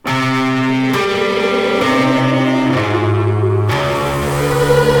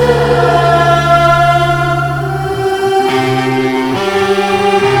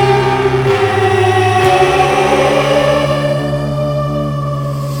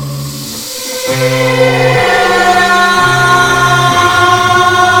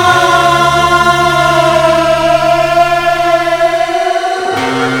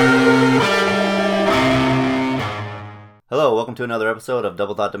Hello, welcome to another episode of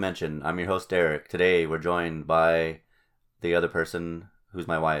Double Thought Dimension. I'm your host, Derek. Today we're joined by the other person who's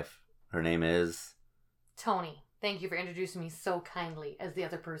my wife. Her name is... Tony. Thank you for introducing me so kindly as the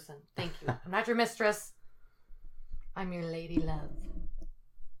other person. Thank you. I'm not your mistress. I'm your lady love.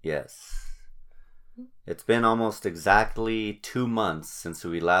 Yes. It's been almost exactly 2 months since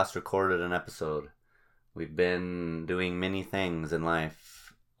we last recorded an episode. We've been doing many things in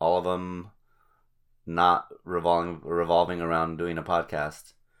life. All of them not revolving around doing a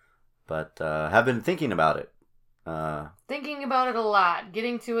podcast, but have been thinking about it. Thinking about it a lot.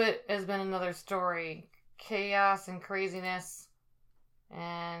 Getting to it has been another story. Chaos and craziness,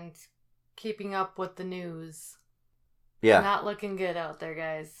 and keeping up with the news. Yeah, not looking good out there,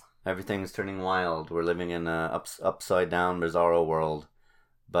 guys. Everything's turning wild. We're living in a upside down, bizarro world,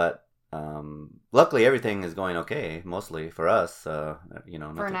 but luckily everything is going okay, mostly for us. For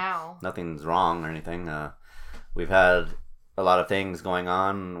now, nothing's wrong or anything. We've had a lot of things going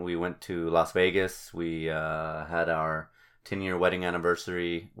on. We went to Las Vegas. We had our 10-year wedding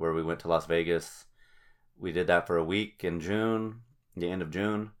anniversary where we went to Las Vegas. We did that for a week in June, the end of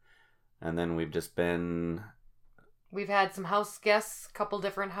June, and then we've had some house guests, a couple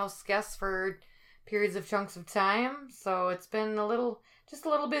different house guests for periods of chunks of time, so it's been a little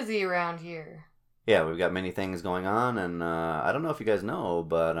busy around here. Yeah, we've got many things going on, and I don't know if you guys know,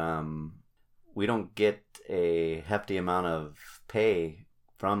 but we don't get a hefty amount of pay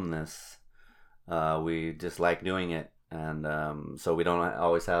from this. We just like doing it, and so we don't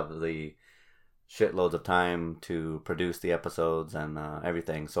always have the shitloads of time to produce the episodes and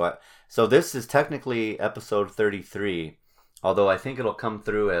everything. So this is technically episode 33, although I think it'll come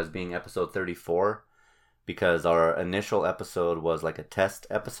through as being episode 34 because our initial episode was like a test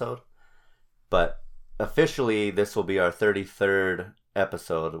episode. But officially, this will be our 33rd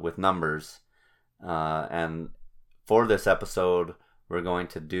episode with numbers. And for this episode, we're going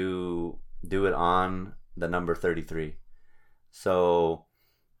to do it on the number 33. So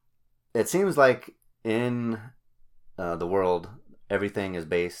it seems like in the world, everything is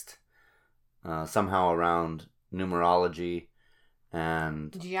based somehow around numerology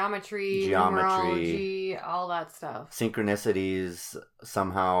and geometry, numerology, all that stuff. Synchronicities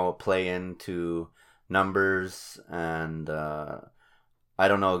somehow play into numbers, and I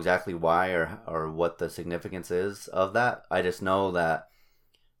don't know exactly why or what the significance is of that. I just know that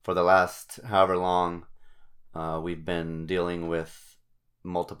for the last however long, we've been dealing with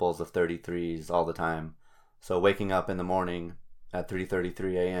multiples of 33s all the time. So waking up in the morning at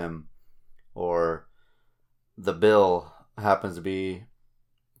 3:33 a.m. or the bill happens to be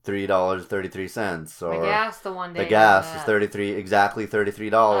 $3.33, or the gas the one day. The gas is exactly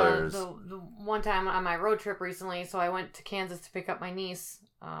 $33. The one time on my road trip recently, so I went to Kansas to pick up my niece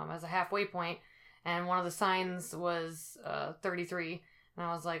as a halfway point, and one of the signs was 33. And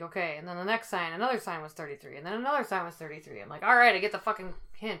I was like, okay. And then the next sign, another sign was 33. And then another sign was 33. I'm like, all right, I get the fucking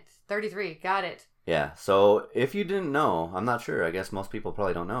hint. 33. Got it. Yeah. So if you didn't know, I'm not sure. I guess most people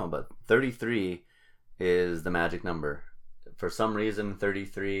probably don't know. But 33 is the magic number. For some reason,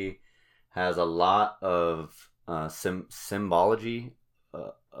 33 has a lot of symbology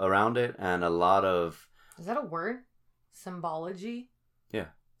around it. And a lot of... Is that a word? Symbology? Yeah.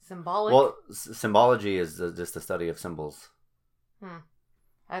 Symbolic? Well, symbology is just the study of symbols.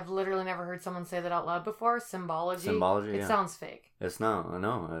 I've literally never heard someone say that out loud before. Symbology. Symbology. It sounds fake. It's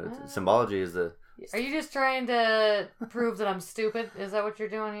no. Symbology is the. Are you just trying to prove that I'm stupid? Is that what you're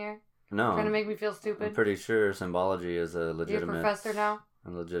doing here? No. Trying to make me feel stupid? I'm pretty sure symbology is a legitimate. You're a professor now?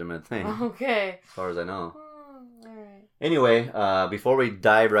 A legitimate thing. Okay. As far as I know. All right. Anyway, before we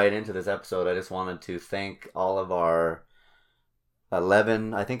dive right into this episode, I just wanted to thank all of our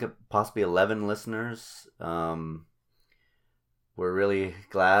 11, I think possibly 11 listeners. We're really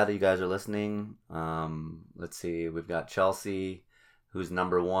glad you guys are listening. Let's see. We've got Chelsea, who's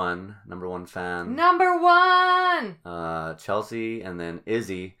number one fan. Number one! Chelsea, and then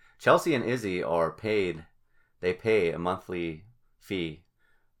Izzy. Chelsea and Izzy are paid. They pay a monthly fee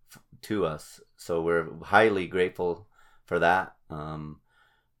to us. So we're highly grateful for that.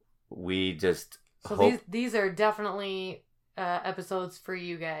 We just hope... these are definitely episodes for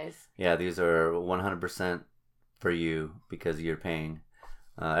you guys. Yeah, these are 100% for you because you're paying.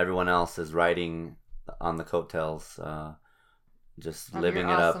 Everyone else is riding on the coattails, just living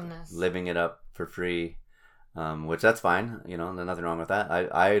it up for free, which that's fine. You know, there's nothing wrong with that.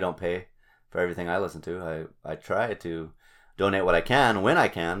 I don't pay for everything I listen to. I try to donate what I can when I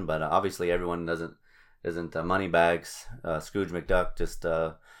can, but obviously everyone isn't money bags. Scrooge McDuck just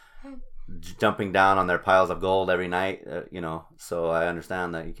jumping down on their piles of gold every night, so I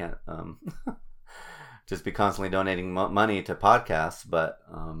understand that you can't just be constantly donating money to podcasts, but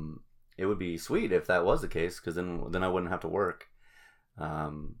it would be sweet if that was the case, because then I wouldn't have to work.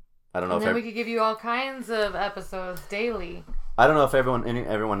 I don't know and then we could give you all kinds of episodes daily. I don't know if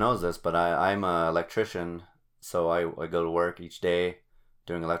everyone knows this, but I'm an electrician, so I go to work each day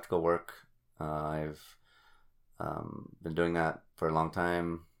doing electrical work. I've been doing that for a long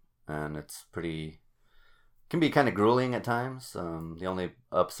time, and can be kind of grueling at times. The only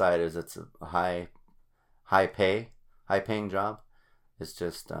upside is it's a high paying job. It's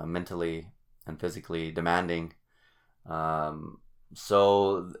just mentally and physically demanding.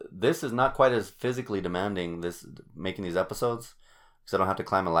 So this is not quite as physically demanding, making these episodes, because I don't have to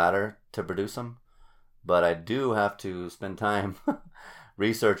climb a ladder to produce them, but I do have to spend time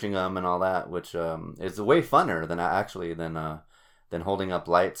researching them and all that, which is way funner than holding up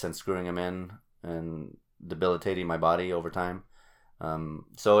lights and screwing them in and debilitating my body over time.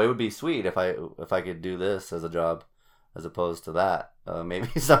 So it would be sweet if I could do this as a job as opposed to that,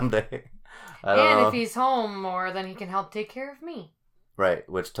 maybe someday. I don't know. If he's home more, then he can help take care of me. Right,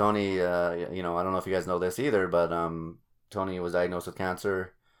 which Tony, I don't know if you guys know this either, but Tony was diagnosed with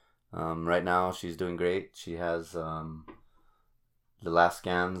cancer. Right now, she's doing great. She has the last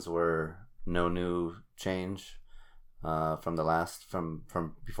scans were no new change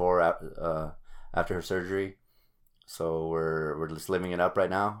from before after her surgery. So we're just living it up right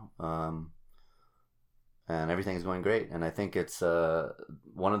now, and everything is going great. And I think it's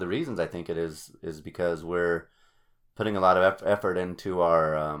one of the reasons I think it is because we're putting a lot of effort into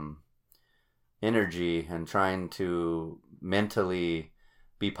our energy and trying to mentally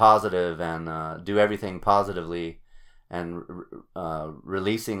be positive and do everything positively, and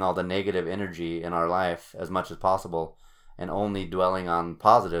releasing all the negative energy in our life as much as possible, and only dwelling on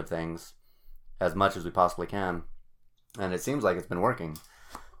positive things as much as we possibly can. And it seems like it's been working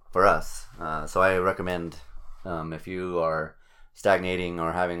for us. So I recommend, if you are stagnating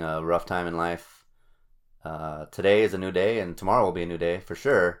or having a rough time in life, today is a new day, and tomorrow will be a new day for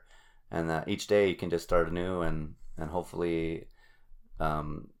sure. And each day you can just start anew, and hopefully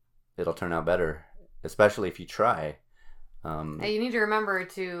it'll turn out better, especially if you try. You need to remember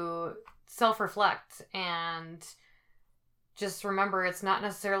to self-reflect and just remember it's not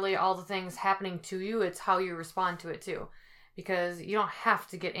necessarily all the things happening to you, it's how you respond to it too. Because you don't have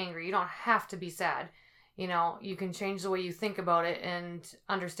to get angry, you don't have to be sad. You can change the way you think about it and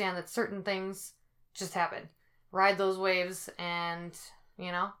understand that certain things just happen. Ride those waves and,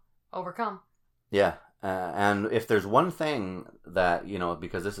 overcome. Yeah. And if there's one thing that,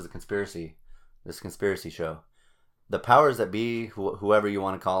 because this is a conspiracy show, the powers that be, whoever you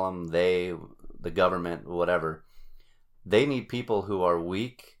want to call them, the government, whatever, they need people who are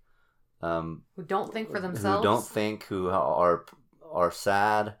weak, who don't think for themselves, who don't think, who are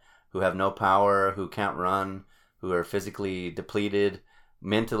sad, who have no power, who can't run, who are physically depleted,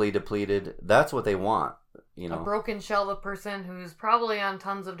 mentally depleted. That's what they want. A broken shell of a person who's probably on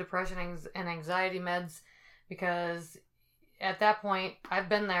tons of depression and anxiety meds, because at that point, I've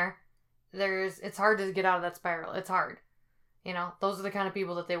been there. It's hard to get out of that spiral. It's hard. Those are the kind of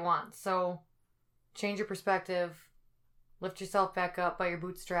people that they want. So change your perspective, lift yourself back up by your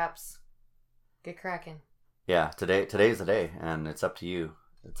bootstraps, get cracking. Yeah, today's the day, and it's up to you.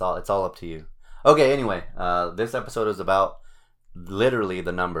 It's all up to you. Okay, anyway, this episode is about literally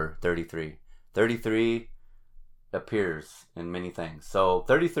the number 33. 33 appears in many things. So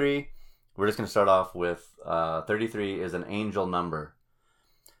 33, we're just going to start off with 33 is an angel number.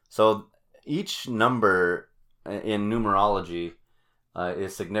 So each number in numerology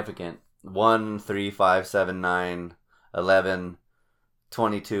is significant. 1, 3, 5, 7, 9, 11,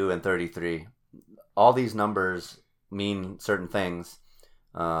 22, and 33. All these numbers mean certain things,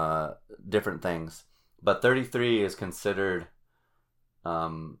 different things. But 33 is considered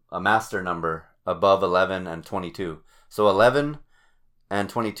a master number above 11 and 22. So 11 and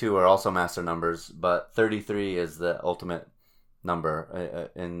 22 are also master numbers, but 33 is the ultimate number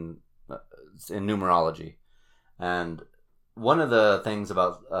in numerology. And one of the things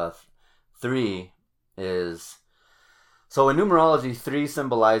about 3 is, so in numerology, 3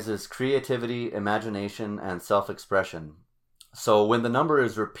 symbolizes creativity, imagination, and self-expression. So when the number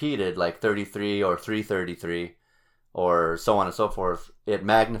is repeated, like 33 or 333, or so on and so forth, it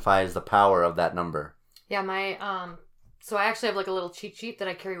magnifies the power of that number. Yeah, so I actually have like a little cheat sheet that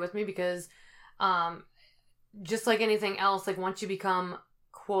I carry with me because, just like anything else, like once you become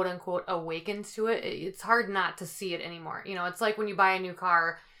quote unquote awakened to it, it's hard not to see it anymore. You know, it's like when you buy a new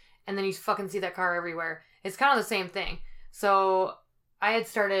car and then you fucking see that car everywhere. It's kind of the same thing. So I had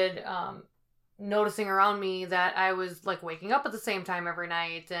started noticing around me that I was like waking up at the same time every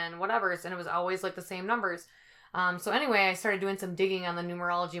night and whatever, and it was always like the same numbers. So anyway, I started doing some digging on the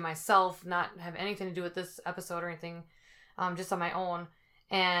numerology myself, not have anything to do with this episode or anything, just on my own.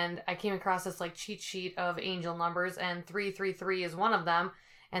 And I came across this like cheat sheet of angel numbers, and 333 is one of them.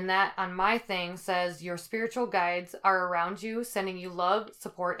 And that on my thing says your spiritual guides are around you, sending you love,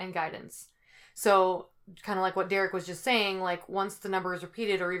 support, and guidance. So kind of like what Derek was just saying, like once the number is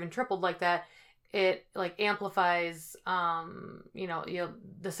repeated or even tripled like that, it like amplifies,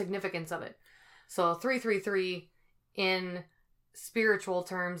 the significance of it. So 333 in spiritual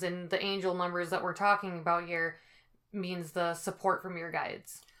terms and the angel numbers that we're talking about here means the support from your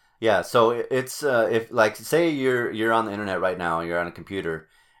guides. Yeah, so it's if like say you're on the internet right now, you're on a computer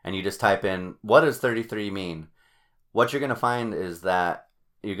and you just type in what does 33 mean? What you're going to find is that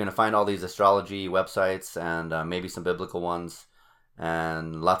you're going to find all these astrology websites and maybe some biblical ones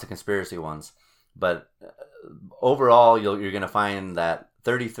and lots of conspiracy ones. But overall, you're going to find that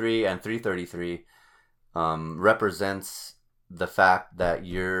 33 and 333 represents the fact that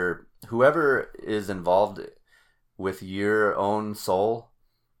whoever is involved with your own soul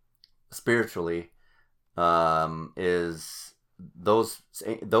spiritually is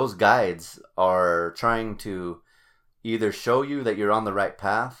those guides are trying to either show you that you're on the right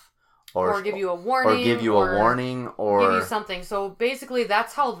path or give you a warning or give you something. So basically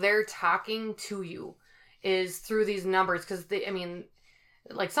that's how they're talking to you, is through these numbers. Because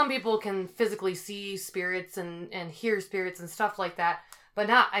like some people can physically see spirits and hear spirits and stuff like that, but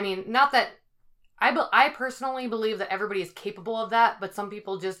not that I personally believe that everybody is capable of that, but some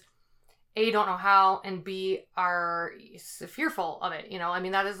people just A, don't know how, and B, are fearful of it.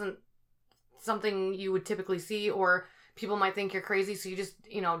 That isn't something you would typically see, or people might think you're crazy, so you just,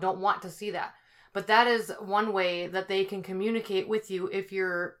 don't want to see that. But that is one way that they can communicate with you if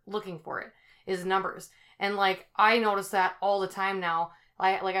you're looking for it, is numbers. And, like, I notice that all the time now.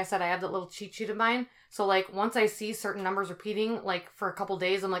 Like I said, I have that little cheat sheet of mine. So, like, once I see certain numbers repeating, like, for a couple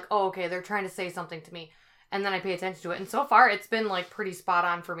days, I'm like, oh, okay, they're trying to say something to me. And then I pay attention to it. And so far, it's been, like, pretty spot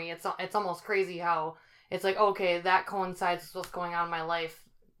on for me. It's almost crazy how it's like, okay, that coincides with what's going on in my life.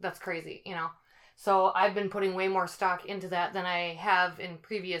 That's crazy, So I've been putting way more stock into that than I have in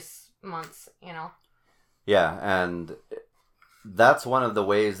previous months, Yeah, and that's one of the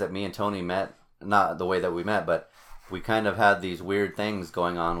ways that me and Tony met. Not the way that we met, but we kind of had these weird things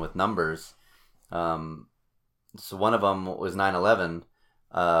going on with numbers. So one of them was 9/11.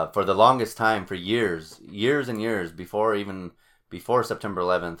 For the longest time, for years and years, before September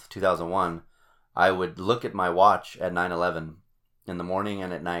 11th, 2001, I would look at my watch at 9/11 in the morning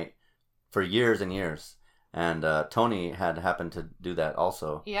and at night for years and years. And Tony had happened to do that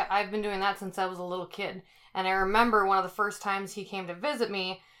also. Yeah, I've been doing that since I was a little kid. And I remember one of the first times he came to visit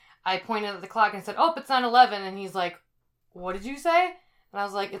me, I pointed at the clock and said, oh, it's 9/11. And he's like, what did you say? And I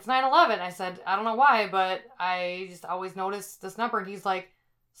was like, it's 9/11. I said, I don't know why, but I just always notice this number. And he's like,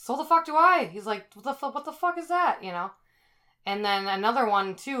 so the fuck do I? He's like, what the fuck is that? And then another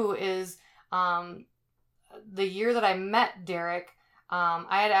one, too, is the year that I met Derek,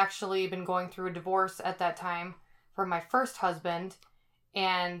 I had actually been going through a divorce at that time from my first husband.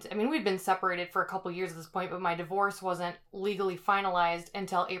 And, we'd been separated for a couple years at this point, but my divorce wasn't legally finalized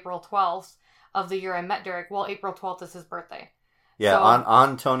until April 12th of the year I met Derek. Well, April 12th is his birthday. Yeah, so,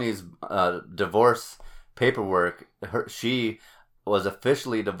 on Tony's divorce paperwork, she was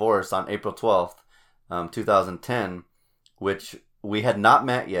officially divorced on April 12th, 2010, which we had not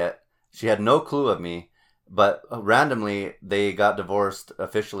met yet. She had no clue of me, but randomly they got divorced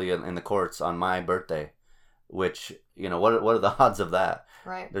officially in the courts on my birthday, which, what are the odds of that?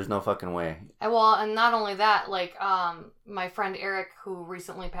 Right. There's no fucking way. Well, and not only that, like, my friend Eric, who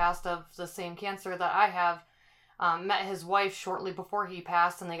recently passed of the same cancer that I have, met his wife shortly before he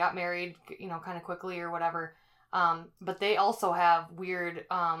passed, and they got married, kind of quickly or whatever. But they also have weird,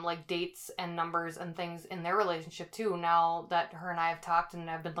 like, dates and numbers and things in their relationship, too, now that her and I have talked and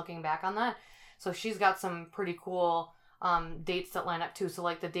I've been looking back on that. So she's got some pretty cool dates that line up, too. So,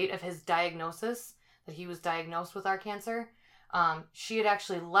 like, the date of his diagnosis, that he was diagnosed with our cancer, she had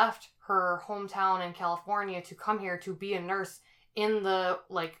actually left her hometown in California to come here to be a nurse in the,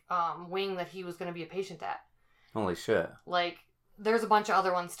 like, wing that he was going to be a patient at. Holy shit. Like, there's a bunch of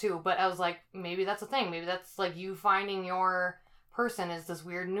other ones too, but I was like, maybe that's a thing. Maybe that's, like, you finding your person is this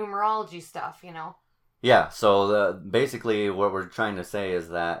weird numerology stuff, Yeah, so basically what we're trying to say is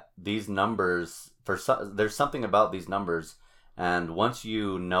that these numbers, there's something about these numbers And once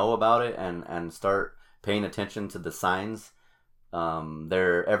you know about it and start paying attention to the signs,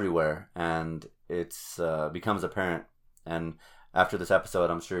 they're everywhere, and it's becomes apparent. And after this episode,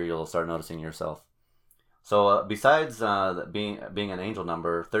 I'm sure you'll start noticing yourself. So besides being an angel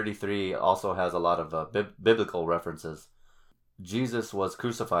number, 33 also has a lot of biblical references. Jesus was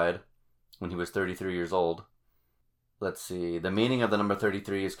crucified when he was 33 years old. Let's see. The meaning of the number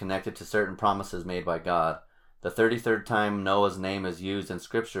 33 is connected to certain promises made by God. The 33rd time Noah's name is used in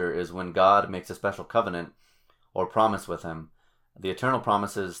Scripture is when God makes a special covenant or promise with him. The eternal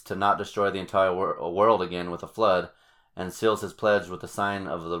promise is to not destroy the entire world again with a flood, and seals his pledge with the sign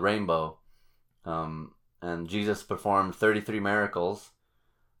of the rainbow. And Jesus performed 33 miracles.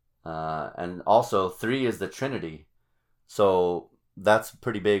 And also, 3 is the Trinity. So that's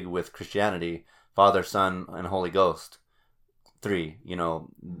pretty big with Christianity. Father, Son, and Holy Ghost. 3,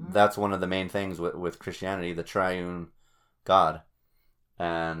 that's one of the main things with Christianity, the triune God.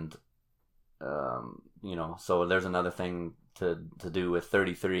 And, so there's another thing to do with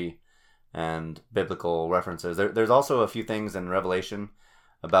 33 and biblical references. There's also a few things in Revelation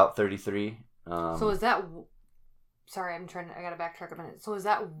about 33. So is that... Sorry, I gotta backtrack a minute. So is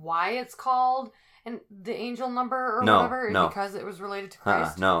that why it's called the angel number or whatever? No. Because it was related to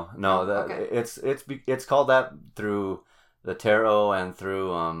Christ? No. Okay. It's called that through the tarot and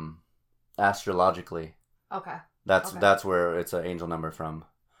through astrologically. Okay. That's where it's an angel number from.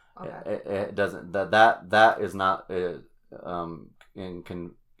 Okay. It doesn't that is not in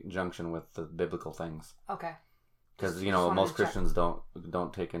conjunction with the biblical things. Okay. Because most Christians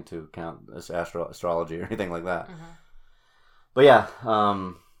don't take into account astrology or anything like that. Mm-hmm. But yeah,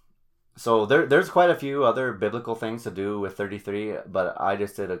 so there's quite a few other biblical things to do with 33, but I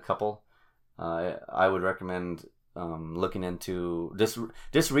just did a couple. I would recommend looking into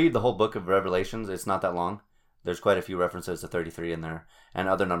just read the whole book of Revelations. It's not that long. There's quite a few references to 33 in there, and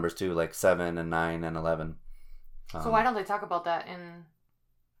other numbers too, like 7 and 9 and 11. So why don't they talk about that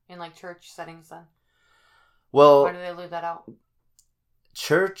in like church settings then? Well, why do they leave that out?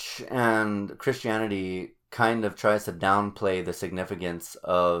 Church and Christianity kind of tries to downplay the significance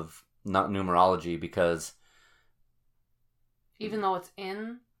of not numerology because... Even though it's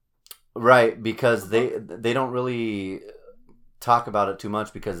in... Right, because they don't really talk about it too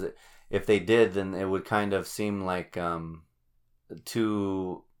much, because if they did, then it would kind of seem like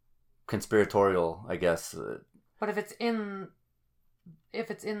too conspiratorial, I guess. But if it's in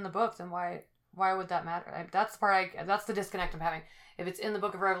the book, then why would that matter? That's the part that's the disconnect I'm having. If it's in the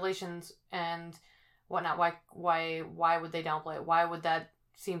book of Revelations and whatnot, why would they downplay it? Why would that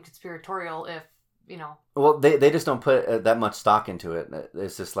seem conspiratorial if, Well, they just don't put that much stock into it.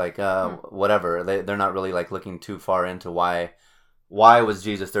 It's just like, whatever. They're not really like looking too far into why was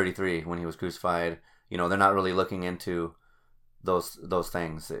Jesus 33 when he was crucified. They're not really looking into those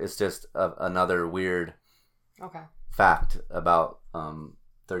things. It's just another weird fact about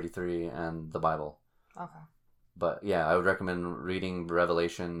 33 and the Bible. Okay. But yeah, I would recommend reading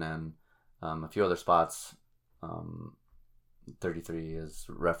Revelation and a few other spots. 33 is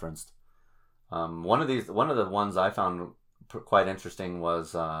referenced. One of the ones I found quite interesting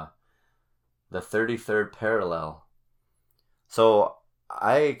was the 33rd parallel. So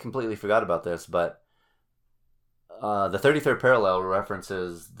I completely forgot about this, but the 33rd parallel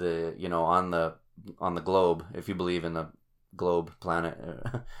references the on the globe, if you believe in the globe planet,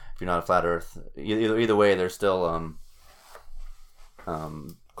 if you're not a flat earth, either way, there's still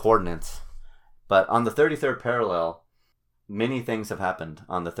coordinates. But on the 33rd parallel, many things have happened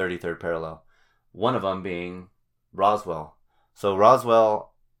on the 33rd parallel. One of them being Roswell. So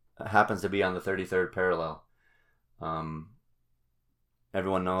Roswell happens to be on the 33rd parallel.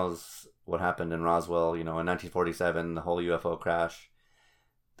 Everyone knows what happened in Roswell, in 1947, the whole UFO crash,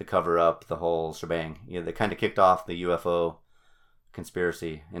 the cover-up, the whole shebang. They kind of kicked off the UFO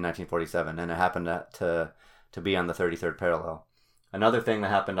conspiracy in 1947, and it happened to be on the 33rd parallel. Another thing that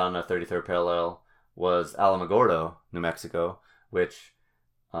happened on the 33rd parallel was Alamogordo, New Mexico, which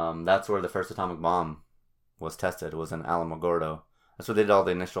that's where the first atomic bomb was tested, was in Alamogordo. That's where they did all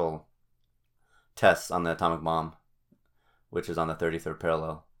the initial tests on the atomic bomb, which is on the 33rd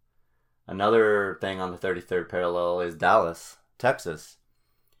parallel. Another thing on the 33rd parallel is Dallas, Texas.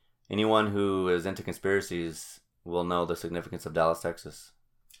 Anyone who is into conspiracies will know the significance of Dallas, Texas.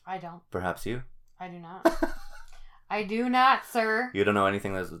 I don't. Perhaps you? I do not. I do not, sir. You don't know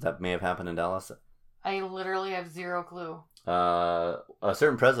anything that may have happened in Dallas? I literally have zero clue. A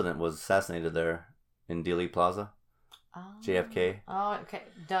certain president was assassinated there in Dealey Plaza. Oh. JFK. Oh, okay.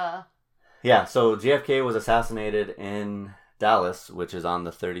 Duh. Yeah, so JFK was assassinated in Dallas, which is on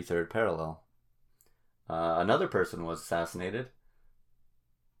the 33rd parallel. Another person was assassinated.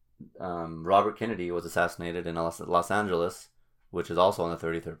 Robert Kennedy was assassinated in Los Angeles, which is also on the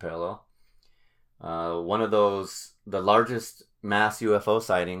 33rd parallel. One of those, the largest mass UFO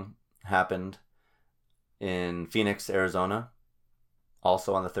sighting happened in Phoenix, Arizona,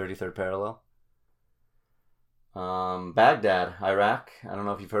 also on the 33rd parallel. Baghdad, Iraq. I don't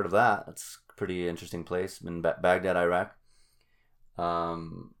know if you've heard of that. It's a pretty interesting place in Baghdad, Iraq.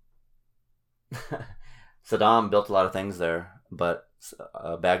 Saddam built a lot of things there, but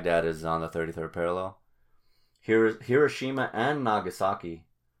Baghdad is on the 33rd parallel. Hiroshima and Nagasaki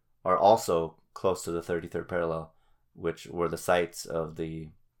are also close to the 33rd parallel, which were the sites of the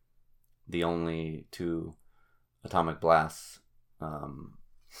only 2 atomic blasts.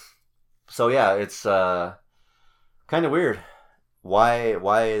 So yeah, it's kind of weird. Why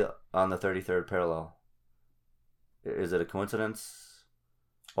on the 33rd parallel? Is it a coincidence?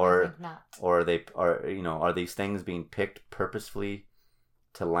 Or are these things being picked purposefully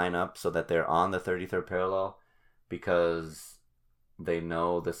to line up so that they're on the 33rd parallel because they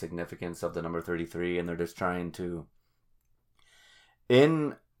know the significance of the number 33 and they're just trying to,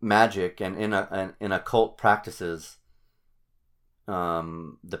 in magic and in occult practices,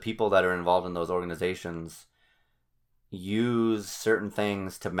 the people that are involved in those organizations use certain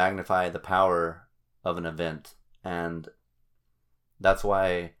things to magnify the power of an event, and that's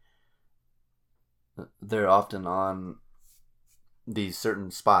why they're often on these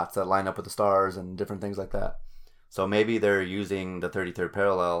certain spots that line up with the stars and different things like that. So maybe they're using the 33rd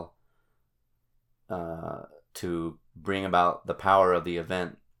parallel to bring about the power of the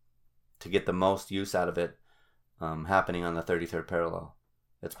event to get the most use out of it happening on the 33rd parallel.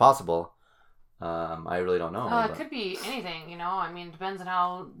 It's possible. I really don't know. It could be anything, I mean, it depends on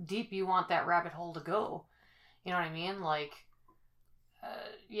how deep you want that rabbit hole to go. You know what I mean? Like,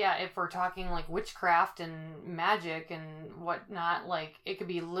 if we're talking like witchcraft and magic and whatnot, like it could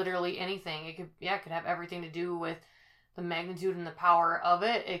be literally anything. It could have everything to do with the magnitude and the power of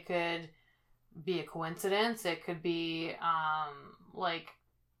it. It could be a coincidence. It could be like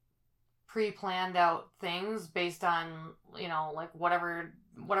pre-planned out things based on like whatever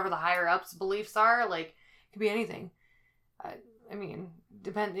the higher ups beliefs are. Like it could be anything. I mean,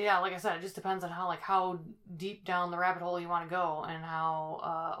 like I said, it just depends on how deep down the rabbit hole you want to go and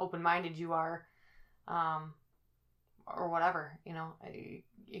how open-minded you are, or whatever.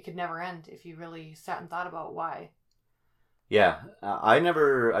 It could never end if you really sat and thought about why. Yeah,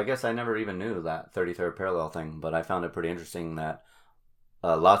 I guess I never even knew that 33rd parallel thing, but I found it pretty interesting that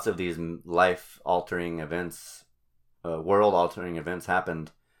lots of these life-altering events, world-altering events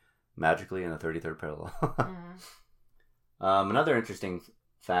happened magically in the 33rd parallel. Mm-hmm. Another interesting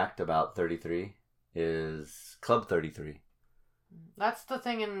fact about 33 is Club 33. That's the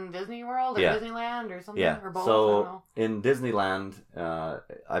thing in Disney World or Disneyland or something? Yeah. Or both? So in Disneyland,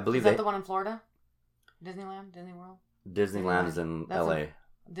 I believe is that the one in Florida? Disneyland? Disney World? Disneyland is in LA.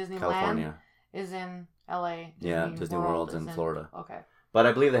 Disneyland California is in LA. Disney World's in Florida. Okay. But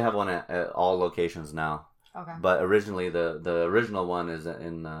I believe they have one at all locations now. Okay. But originally, the original one is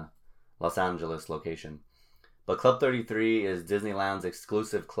in the Los Angeles location. But Club 33 is Disneyland's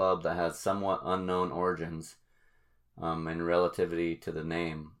exclusive club that has somewhat unknown origins in relativity to the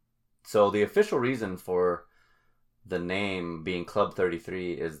name. So the official reason for the name being Club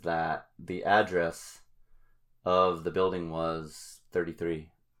 33 is that the address of the building was 33,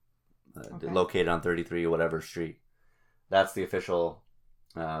 located on 33 whatever street. That's the official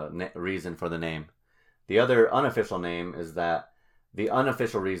reason for the name. The other unofficial name is that the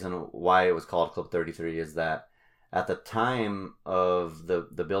unofficial reason why it was called Club 33 is that at the time of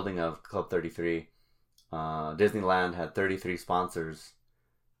the building of Club 33, Disneyland had 33 sponsors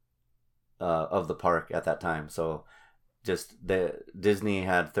of the park at that time. So just Disney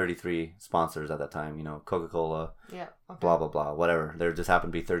had 33 sponsors at that time. Coca-Cola, blah, blah, blah, whatever. There just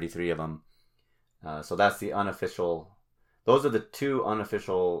happened to be 33 of them. So that's the unofficial. Those are the two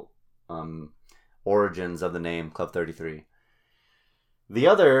unofficial origins of the name Club 33. The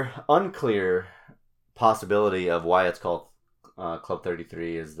other unclear possibility of why it's called Club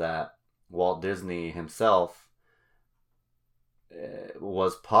 33 is that Walt Disney himself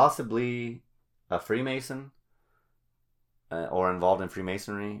was possibly a Freemason or involved in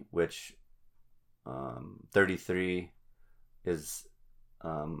Freemasonry, which 33 is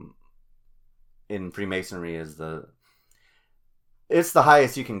in Freemasonry is it's the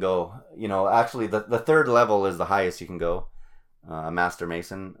highest you can go. Actually the third level is the highest you can go, a Master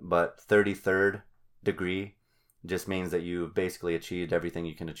Mason, but 33rd degree just means that you've basically achieved everything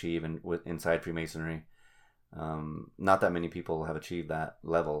you can achieve inside Freemasonry. Not that many people have achieved that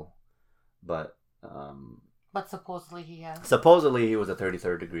level, but But supposedly he has. Supposedly he was a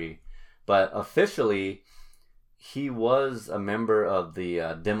 33rd degree. But officially, he was a member of the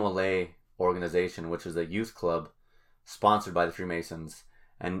Demolay organization, which is a youth club sponsored by the Freemasons.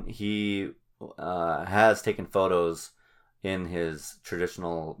 And he has taken photos in his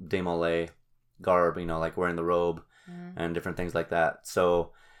traditional Demolay garb, like wearing the robe and different things like that.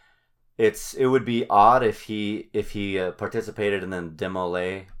 So it would be odd if he participated in the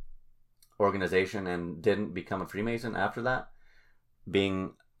Demolay organization and didn't become a Freemason after that,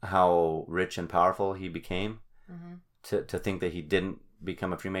 being how rich and powerful he became, to think that he didn't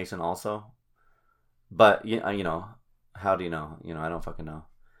become a Freemason also. But how do you know? I don't fucking know.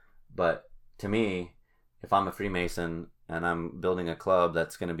 But to me, if I'm a Freemason and I'm building a club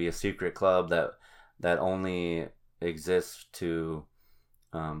that's going to be a secret club that only exists to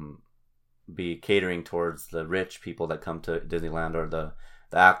be catering towards the rich people that come to Disneyland, or the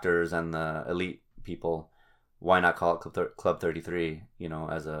actors and the elite people, why not call it Club 33?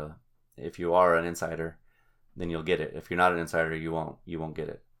 If you are an insider, then you'll get it. If you're not an insider, you won't get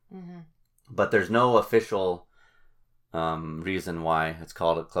it. But there's no official reason why it's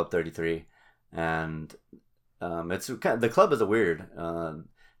called a Club 33, and the club is a weird.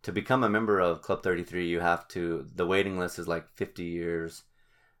 To become a member of Club 33, the waiting list is like 50 years.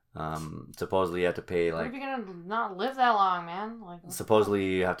 Supposedly you have to pay like. What are you gonna not live that long, man?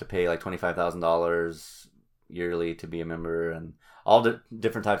 Supposedly you have to pay like $25,000 yearly to be a member, and all the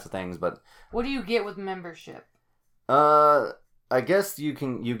different types of things. But what do you get with membership? I guess you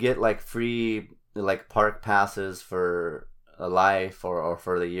get like free like park passes for a life or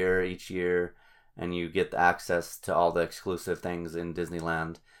for the year each year, and you get access to all the exclusive things in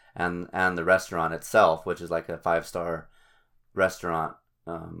Disneyland and the restaurant itself, which is like a 5-star restaurant,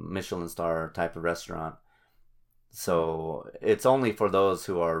 Michelin star type of restaurant. So it's only for those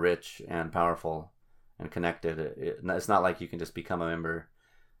who are rich and powerful and connected. It's not like you can just become a member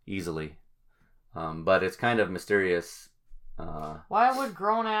easily. But it's kind of mysterious. Why would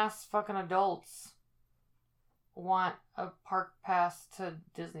grown-ass fucking adults want a park pass to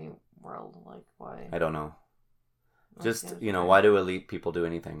Disney World? Like, why? I don't know. Just, why do elite people do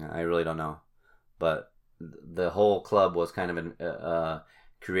anything? I really don't know. But the whole club was kind of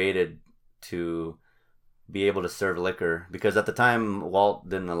created to be able to serve liquor, because at the time Walt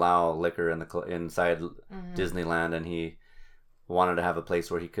didn't allow liquor inside Disneyland, and he wanted to have a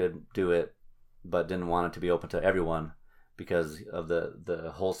place where he could do it, but didn't want it to be open to everyone because of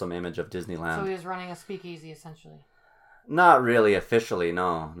the wholesome image of Disneyland. So he was running a speakeasy, essentially. Not really officially,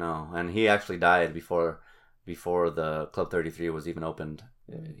 no. And he actually died before the Club 33 was even opened.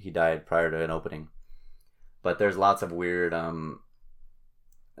 He died prior to an opening. But there's lots of weird,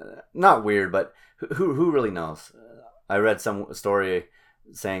 not weird, but who really knows? I read some story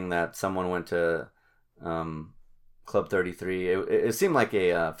saying that someone went to Club 33. It seemed like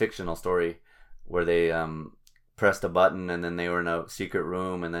a fictional story where they pressed a button and then they were in a secret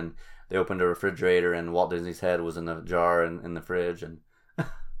room, and then they opened a refrigerator and Walt Disney's head was in a jar in the fridge, and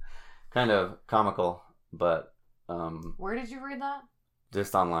kind of comical. But where did you read that?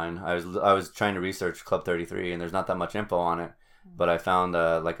 Just online. I was trying to research Club 33, and there's not that much info on it, but I found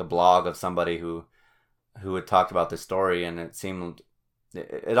like a blog of somebody who had talked about this story, and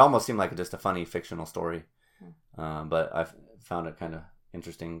it almost seemed like just a funny fictional story. But I found it kind of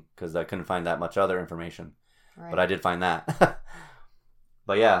interesting because I couldn't find that much other information. Right. But I did find that.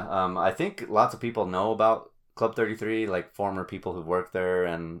 But yeah, I think lots of people know about Club 33, like former people who worked there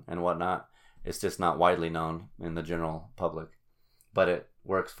and whatnot. It's just not widely known in the general public. But it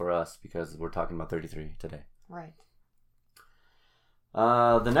works for us because we're talking about 33 today. Right.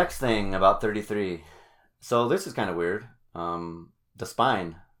 The next thing about 33. So this is kind of weird. The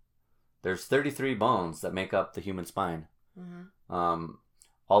spine. There's 33 bones that make up the human spine.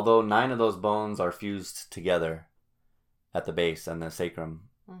 Although 9 of those bones are fused together at the base and the sacrum.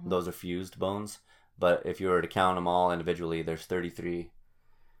 Those are fused bones. But if you were to count them all individually, there's 33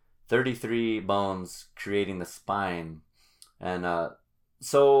 bones creating the spine. And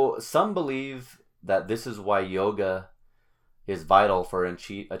so some believe that this is why yoga is vital for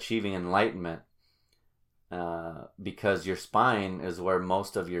achieving enlightenment, because your spine is where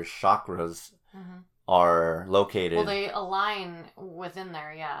most of your chakras are located. Well, they align within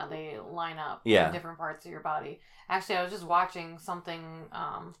there, yeah. They line up in different parts of your body. Actually, I was just watching something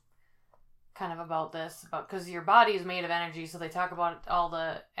kind of about this, because your body is made of energy, so they talk about all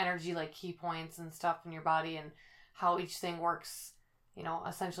the energy, like key points and stuff in your body, and how each thing works,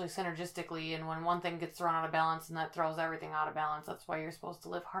 essentially synergistically, and when one thing gets thrown out of balance, and that throws everything out of balance. That's why you're supposed to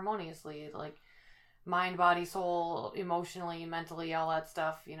live harmoniously, like mind, body, soul, emotionally, mentally, all that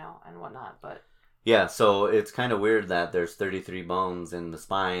stuff, and whatnot. But Yeah, so it's kind of weird that there's 33 bones in the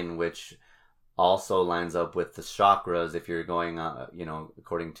spine, which also lines up with the chakras if you're going,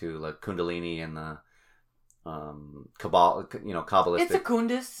 according to like Kundalini and the Kabbalistic. It's a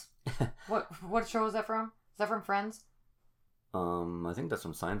Kundus. What show is that from? Is that from Friends? I think that's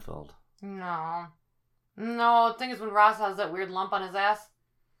from Seinfeld. No, the thing is when Ross has that weird lump on his ass,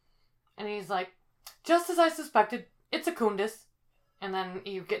 and he's like, just as I suspected, it's a Kundus. And then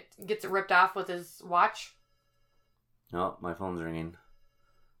he gets it ripped off with his watch. Oh, my phone's ringing.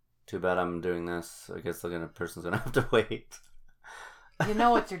 Too bad I'm doing this. I guess the person's gonna have to wait. You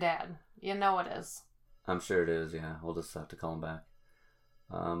know it's your dad. You know it is. I'm sure it is, yeah. We'll just have to call him back.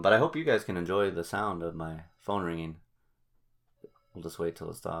 But I hope you guys can enjoy the sound of my phone ringing. We'll just wait till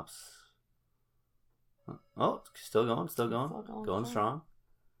it stops. Oh, still going. Going strong.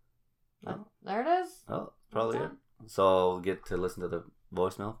 Oh, there it is. Oh, probably it. So I'll get to listen to the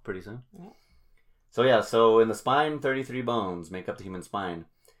voicemail pretty soon. Yeah. So in the spine, 33 bones make up the human spine.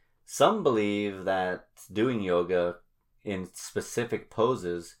 Some believe that doing yoga in specific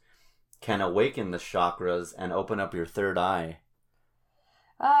poses can awaken the chakras and open up your third eye.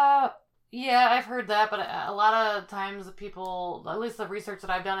 Yeah, I've heard that, but a lot of times people, at least the research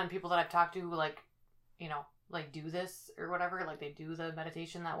that I've done and people that I've talked to, like do this or whatever, like they do the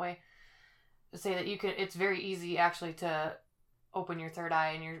meditation that way, say that it's very easy actually to open your third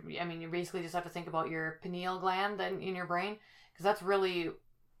eye, and you basically just have to think about your pineal gland in your brain, because that's really,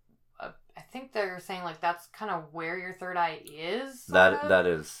 I think they're saying like that's kind of where your third eye is. That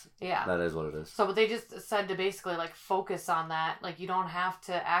is. Yeah. That is what it is. So, but they just said to basically like focus on that. Like you don't have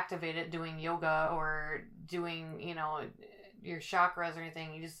to activate it doing yoga or doing, your chakras or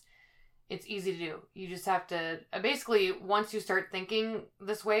anything. It's easy to do. You just have to, basically, once you start thinking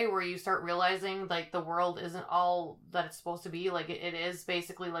this way, where you start realizing like the world isn't all that it's supposed to be, like it is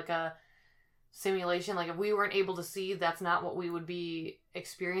basically like a simulation. Like if we weren't able to see, that's not what we would be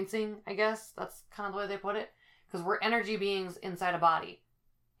experiencing, I guess. That's kind of the way they put it. Because we're energy beings inside a body,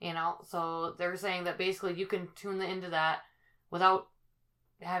 So they're saying that basically you can tune into that without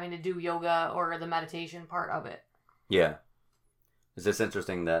having to do yoga or the meditation part of it. Yeah. It's just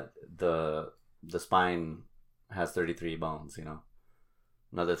interesting that the spine has 33 bones,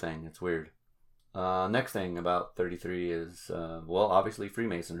 Another thing. It's weird. Next thing about 33 is, obviously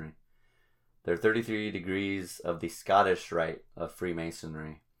Freemasonry. There are 33 degrees of the Scottish Rite of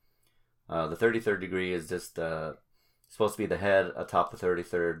Freemasonry. The 33rd degree is just supposed to be the head atop the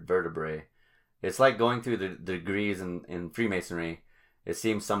 33rd vertebrae. It's like going through the degrees in Freemasonry. It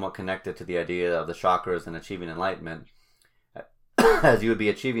seems somewhat connected to the idea of the chakras and achieving enlightenment. As you would be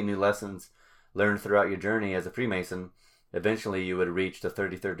achieving new lessons learned throughout your journey as a Freemason, eventually you would reach the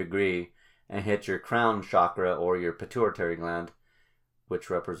 33rd degree and hit your crown chakra or your pituitary gland, which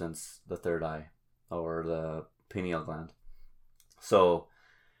represents the third eye or the pineal gland. So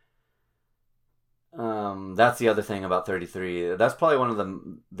that's the other thing about 33. That's probably one of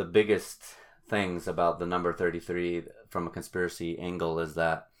the biggest things about the number 33 from a conspiracy angle, is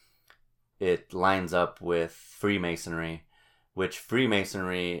that it lines up with Freemasonry, which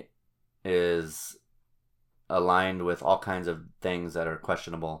Freemasonry is aligned with all kinds of things that are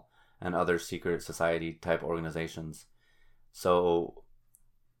questionable and other secret society type organizations. So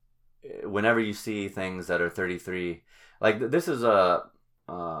whenever you see things that are 33, like this is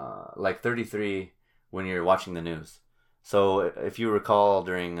like 33 when you're watching the news. So if you recall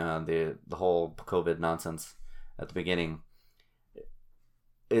during the whole COVID nonsense at the beginning,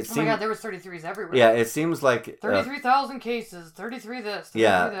 my God, there was 33s everywhere. Yeah, it seems like 33,000 cases, 33 this, 33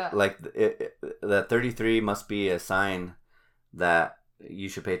 that. Like that 33 must be a sign that you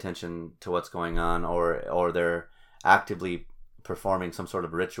should pay attention to what's going on, or they're actively performing some sort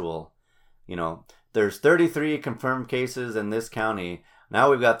of ritual. There's 33 confirmed cases in this county.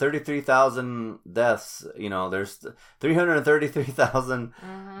 Now we've got 33,000 deaths. There's 333,000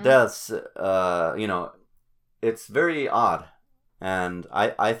 deaths. It's very odd. And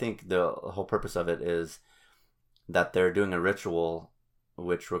I think the whole purpose of it is that they're doing a ritual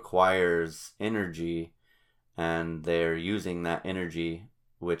which requires energy, and they're using that energy,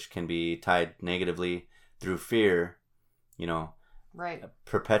 which can be tied negatively through fear, right,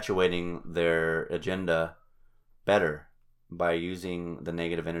 perpetuating their agenda better by using the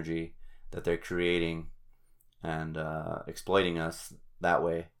negative energy that they're creating and exploiting us that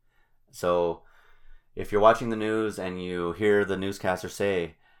way. So if you're watching the news and you hear the newscaster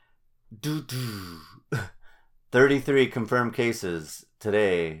say, 33 confirmed cases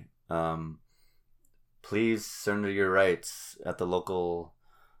today, please surrender your rights at the local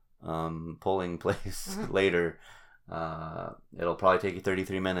polling place later. It'll probably take you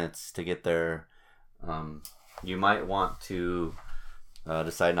 33 minutes to get there. you might want to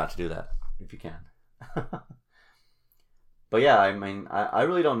decide not to do that if you can. But yeah, I mean, I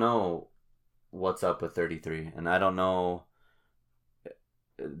really don't know what's up with 33, and I don't know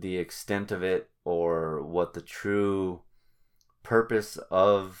the extent of it or what the true purpose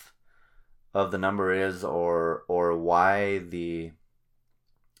of the number is, or why the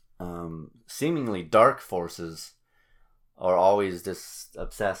seemingly dark forces are always just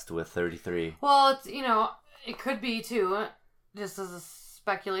obsessed with 33. Well, it's, you know, it could be too, just as a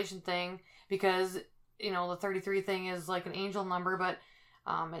speculation thing, because, you know, the 33 thing is like an angel number, but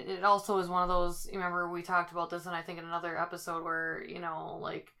it also is one of those, you remember we talked about this, and I think in another episode where, you know,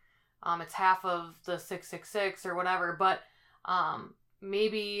 like, it's half of the 666 or whatever, but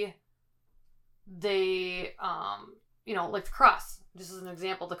maybe they, you know, like the cross, just as an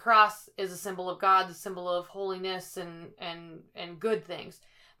example, the cross is a symbol of God, the symbol of holiness and good things,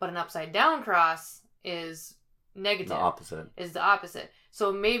 but an upside down cross is negative. The opposite. Is the opposite.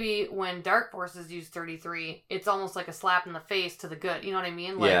 So maybe when dark forces use 33, it's almost like a slap in the face to the good. You know what I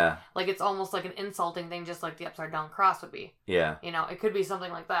mean? Like, yeah. Like it's almost like an insulting thing, just like the upside down cross would be. Yeah. You know, it could be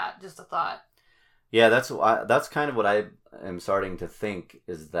something like that. Just a thought. Yeah, that's kind of what I am starting to think,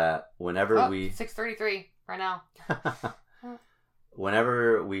 is that whenever 633 right now.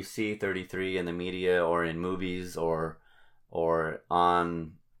 Whenever we see 33 in the media or in movies or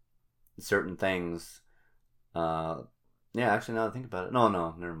on certain things, yeah, actually, now that I think about it, no,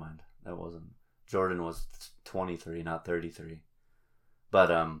 never mind. That wasn't. Jordan was 23, not 33.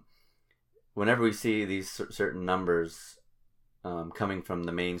 But whenever we see these certain numbers coming from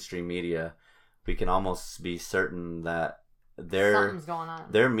the mainstream media, we can almost be certain that something's going on.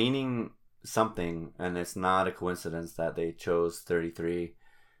 They're meaning something, and it's not a coincidence that they chose 33,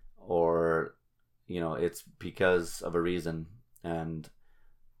 or, you know, it's because of a reason. And,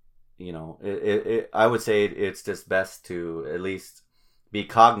 you know, I would say it's just best to at least be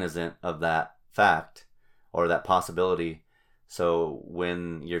cognizant of that fact or that possibility. So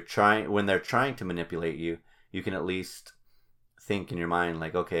when they're trying to manipulate you, you can at least think in your mind,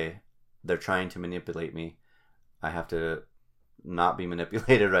 like, okay, they're trying to manipulate me. I have to not be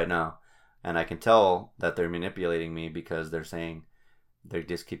manipulated right now. And I can tell that they're manipulating me because they're saying, they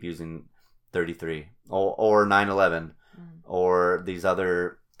just keep using 33 or 9/11 or these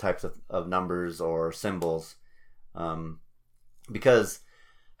other types of numbers or symbols. Because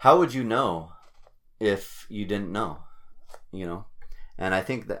how would you know if you didn't know, you know? And I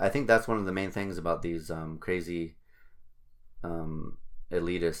think that's one of the main things about these crazy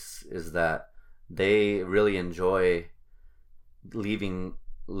elitists, is that they really enjoy leaving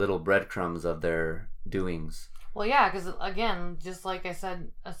little breadcrumbs of their doings. Well, yeah, because again, just like I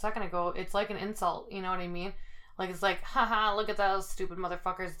said a second ago, it's like an insult. You know what I mean? Like, it's like, haha, look at those stupid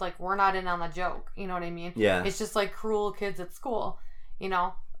motherfuckers. Like, we're not in on the joke. You know what I mean? Yeah. It's just like cruel kids at school. You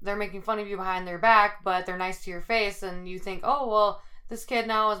know, they're making fun of you behind their back, but they're nice to your face, and you think, oh, well, this kid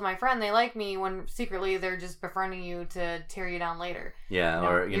now is my friend, they like me, when secretly they're just befriending you to tear you down later. Yeah, you know?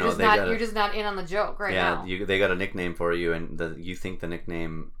 Or, you're just not in on the joke now. Yeah, they got a nickname for you, and you think the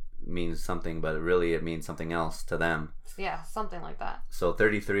nickname means something, but really it means something else to them. Yeah, something like that. So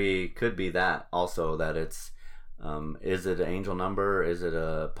 33 could be that also, that it's, is it an angel number? Is it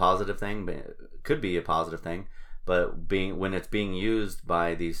a positive thing? It could be a positive thing, but when it's being used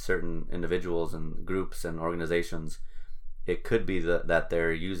by these certain individuals and groups and organizations, it could be that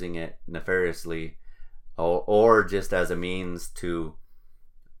they're using it nefariously, or just as a means to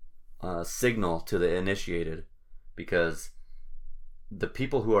signal to the initiated, because the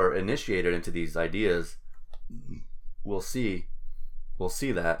people who are initiated into these ideas will see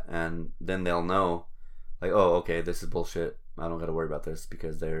that, and then they'll know, like, oh, okay, this is bullshit. I don't got to worry about this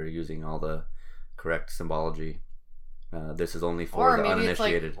because they're using all the correct symbology. This is only for the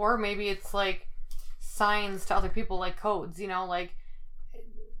uninitiated. Or maybe it's like signs to other people, like codes, you know, like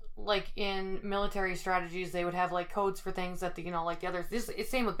in military strategies they would have like codes for things that the, you know, like the others. It's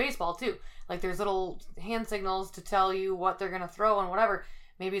same with baseball too. Like there's little hand signals to tell you what they're gonna throw and whatever.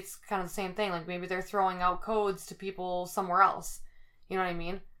 Maybe it's kind of the same thing. Like maybe they're throwing out codes to people somewhere else. You know what I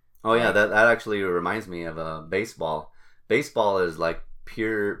mean? Oh yeah, that actually reminds me of baseball. Baseball is like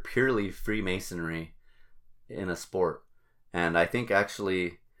purely Freemasonry in a sport, and I think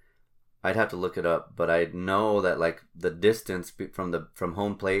actually, I'd have to look it up, but I know that like the distance from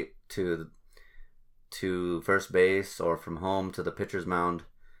home plate to first base, or from home to the pitcher's mound,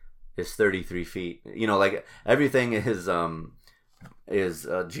 is 33 feet. You know, like everything is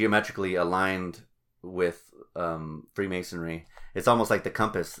geometrically aligned with Freemasonry. It's almost like the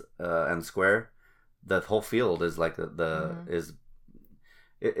compass and square. The whole field is like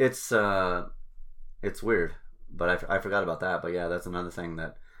it's it's weird. But I forgot about that. But yeah, that's another thing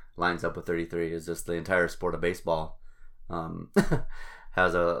that lines up with 33 is just the entire sport of baseball.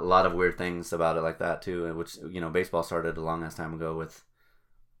 Has a lot of weird things about it like that too, which, baseball started a long ass time ago with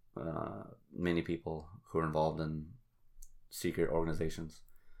many people who are involved in secret organizations.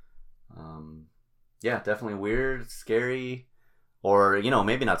 Yeah, definitely weird, scary, or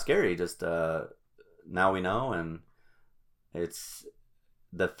maybe not scary, just now we know, and it's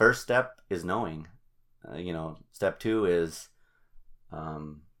the first step is knowing. Step 2 is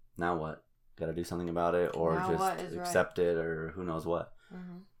now what? Got to do something about it, or now just accept it, or who knows what.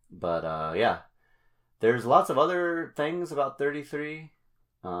 Mm-hmm. But yeah, there's lots of other things about 33.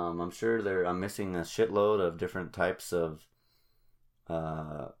 I'm sure I'm missing a shitload of different types of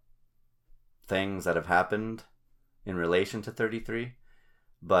things that have happened in relation to 33,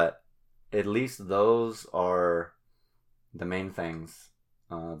 but at least those are the main things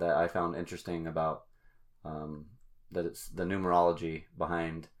that I found interesting about that it's the numerology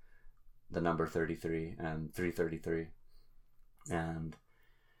behind the number 33 and 333. And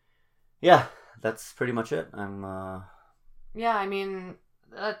yeah, that's pretty much it. Yeah, I mean,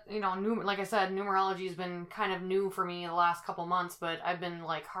 like I said, numerology has been kind of new for me the last couple months, but I've been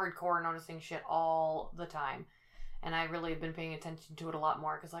like hardcore noticing shit all the time. And I really have been paying attention to it a lot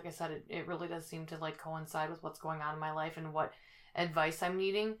more because, like I said, it really does seem to like coincide with what's going on in my life and what advice I'm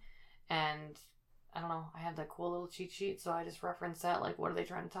needing. And I don't know, I had that cool little cheat sheet, so I just referenced that, like, what are they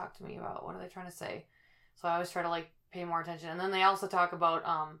trying to talk to me about? What are they trying to say? So I always try to, like, pay more attention. And then they also talk about,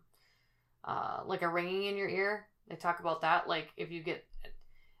 like, a ringing in your ear. They talk about that, like, if you get,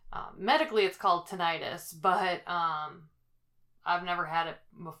 medically it's called tinnitus, but, I've never had it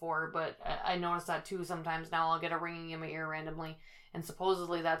before, but I notice that, too, sometimes now I'll get a ringing in my ear randomly, and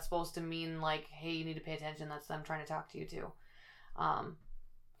supposedly that's supposed to mean, like, hey, you need to pay attention, that's them trying to talk to you, too.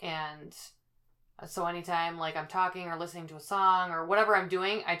 And so anytime, like, I'm talking or listening to a song or whatever I'm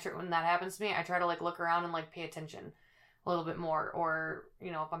doing, when that happens to me, I try to, like, look around and, like, pay attention a little bit more. Or,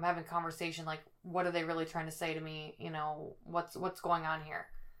 if I'm having a conversation, like, what are they really trying to say to me? What's going on here?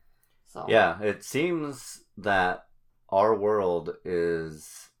 So yeah, it seems that our world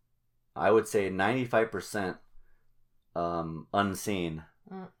is, I would say, 95% unseen.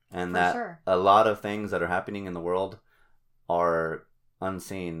 And that a lot of things that are happening in the world are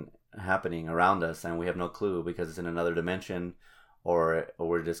unseen, happening around us, and we have no clue because it's in another dimension, or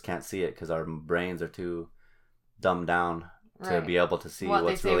we just can't see it because our brains are too dumbed down to be able to see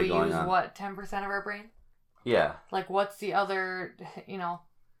what's really going on. What, 10% of our brain? Yeah. Like, what's the other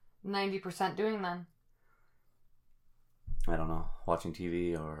 90% doing then? I don't know. Watching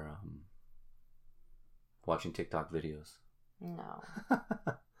TV or watching TikTok videos. No.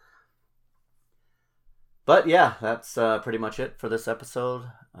 But yeah, that's pretty much it for this episode.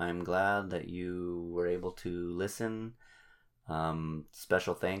 I'm glad that you were able to listen.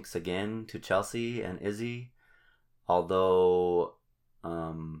 Special thanks again to Chelsea and Izzy. Although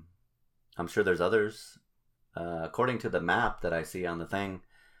I'm sure there's others. According to the map that I see on the thing,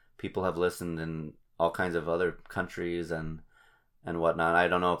 people have listened in all kinds of other countries and whatnot. I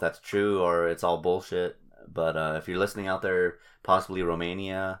don't know if that's true or it's all bullshit. But if you're listening out there, possibly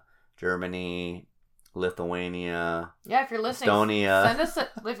Romania, Germany, Lithuania. Yeah, if you're listening, Estonia.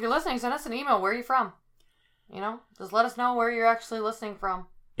 If you're listening, send us an email. Where are you from? Just let us know where you're actually listening from.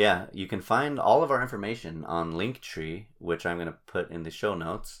 Yeah, you can find all of our information on Linktree, which I'm going to put in the show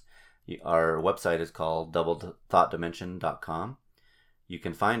notes. Our website is called doublethoughtdimension.com. You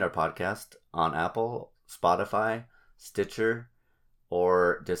can find our podcast on Apple, Spotify, Stitcher,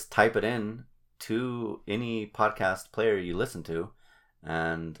 or just type it in to any podcast player you listen to,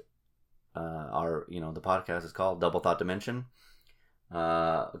 and the podcast is called Double Thought Dimension.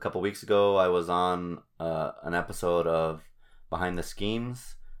 A couple weeks ago, I was on an episode of Behind the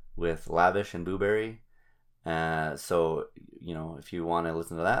Schemes with Lavish and Booberry. So, if you want to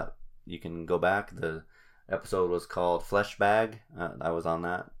listen to that, you can go back. The episode was called Flesh Bag. I was on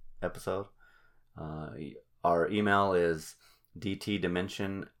that episode. Our email is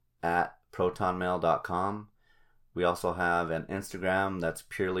dtdimension@protonmail.com. We also have an Instagram that's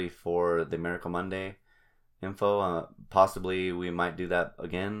purely for the Miracle Monday info. Possibly we might do that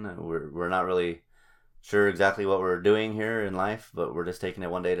again. We're not really sure exactly what we're doing here in life, but we're just taking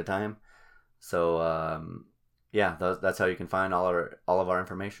it one day at a time. So yeah, that's how you can find all of our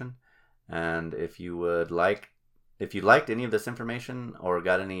information. And if you liked any of this information or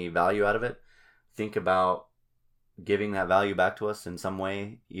got any value out of it, think about giving that value back to us in some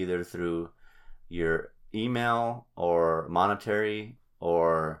way, either through your email or monetary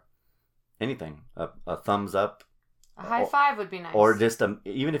or anything. A thumbs up A high five would be nice. Or just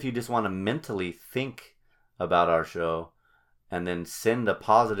even if you just want to mentally think about our show and then send a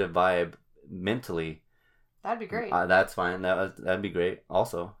positive vibe mentally. That'd be great. That's fine. That'd be great.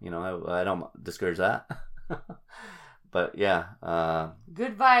 Also, I don't discourage that. But yeah.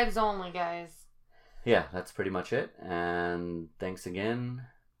 Good vibes only, guys. Yeah, that's pretty much it. And thanks again.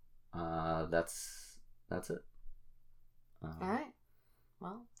 That's it. All right.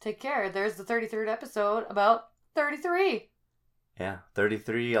 Well, take care. There's the 33rd episode about 33. Yeah,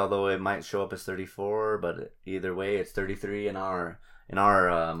 33, although it might show up as 34, but either way, it's 33 in our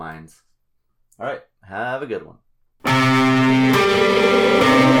minds. All right, have a good one.